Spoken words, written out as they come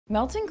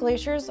Melting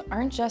glaciers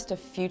aren't just a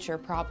future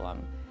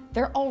problem.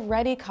 They're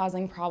already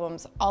causing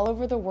problems all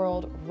over the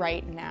world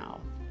right now.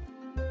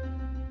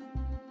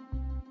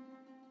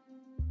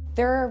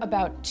 There are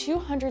about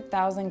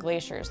 200,000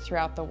 glaciers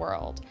throughout the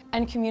world,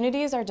 and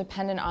communities are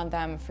dependent on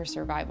them for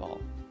survival.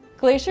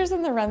 Glaciers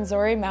in the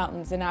Rwenzori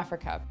Mountains in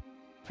Africa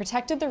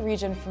protected the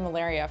region from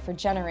malaria for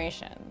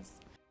generations.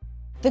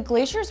 The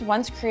glaciers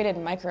once created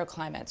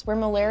microclimates where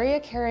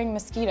malaria-carrying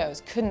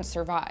mosquitoes couldn't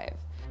survive.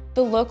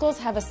 The locals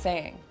have a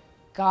saying,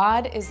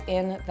 "God is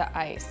in the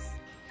ice."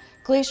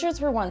 Glaciers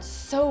were once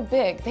so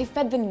big they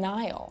fed the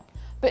Nile,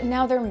 but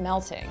now they're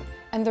melting,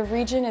 and the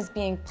region is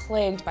being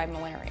plagued by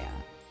malaria.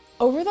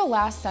 Over the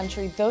last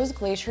century, those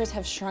glaciers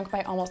have shrunk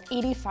by almost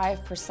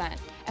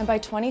 85%, and by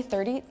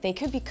 2030, they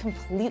could be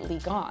completely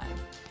gone.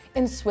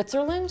 In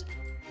Switzerland,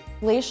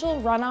 glacial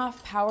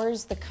runoff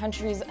powers the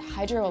country's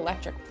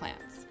hydroelectric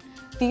plants.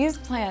 These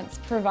plants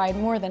provide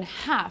more than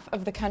half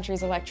of the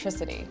country's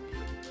electricity.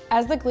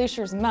 As the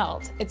glaciers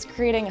melt, it's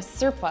creating a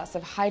surplus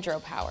of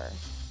hydropower.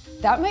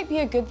 That might be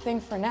a good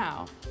thing for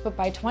now, but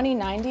by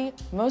 2090,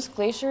 most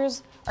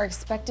glaciers are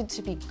expected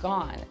to be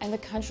gone, and the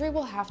country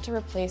will have to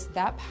replace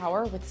that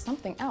power with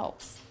something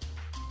else.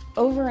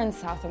 Over in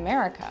South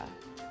America,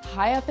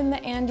 high up in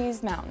the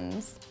Andes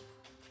Mountains,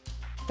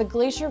 the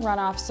glacier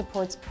runoff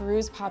supports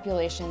Peru's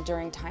population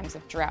during times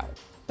of drought.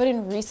 But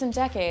in recent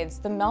decades,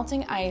 the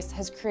melting ice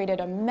has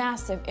created a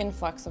massive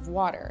influx of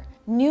water.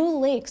 New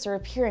lakes are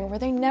appearing where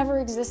they never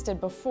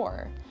existed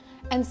before.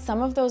 And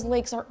some of those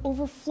lakes are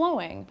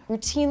overflowing,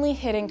 routinely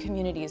hitting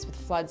communities with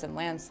floods and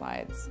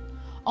landslides.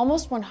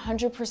 Almost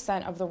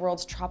 100% of the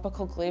world's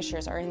tropical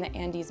glaciers are in the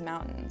Andes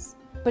Mountains,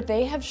 but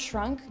they have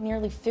shrunk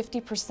nearly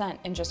 50%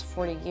 in just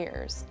 40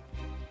 years.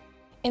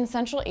 In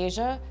Central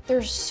Asia, there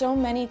are so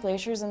many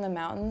glaciers in the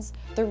mountains,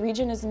 the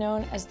region is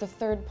known as the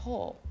Third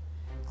Pole.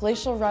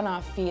 Glacial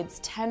runoff feeds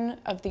 10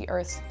 of the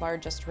Earth's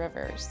largest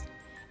rivers.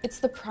 It's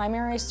the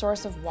primary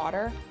source of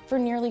water for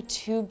nearly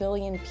 2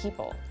 billion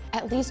people.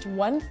 At least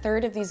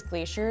 1/3 of these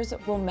glaciers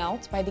will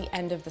melt by the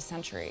end of the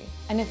century.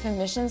 And if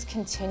emissions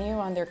continue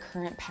on their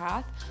current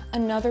path,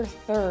 another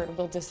third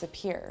will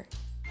disappear.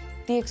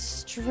 The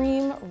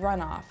extreme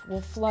runoff will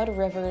flood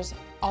rivers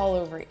all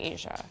over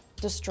Asia,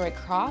 destroy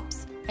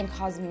crops, and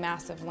cause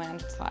massive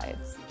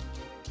landslides.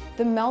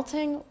 The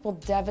melting will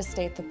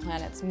devastate the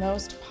planet's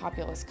most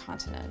populous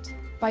continent.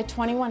 By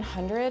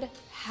 2100,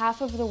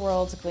 half of the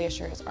world's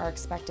glaciers are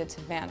expected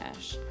to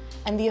vanish,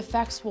 and the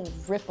effects will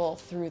ripple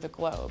through the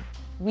globe.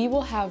 We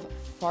will have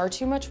far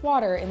too much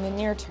water in the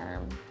near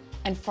term,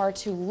 and far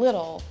too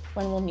little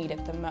when we'll need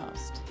it the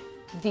most.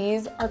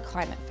 These are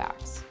climate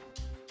facts.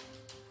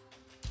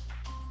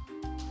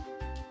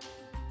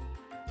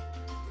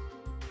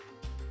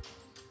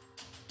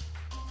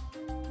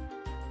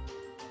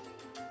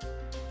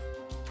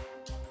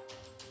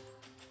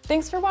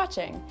 Thanks for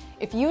watching.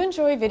 If you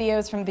enjoy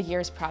videos from the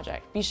Years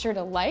Project, be sure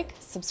to like,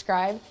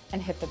 subscribe,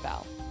 and hit the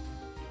bell.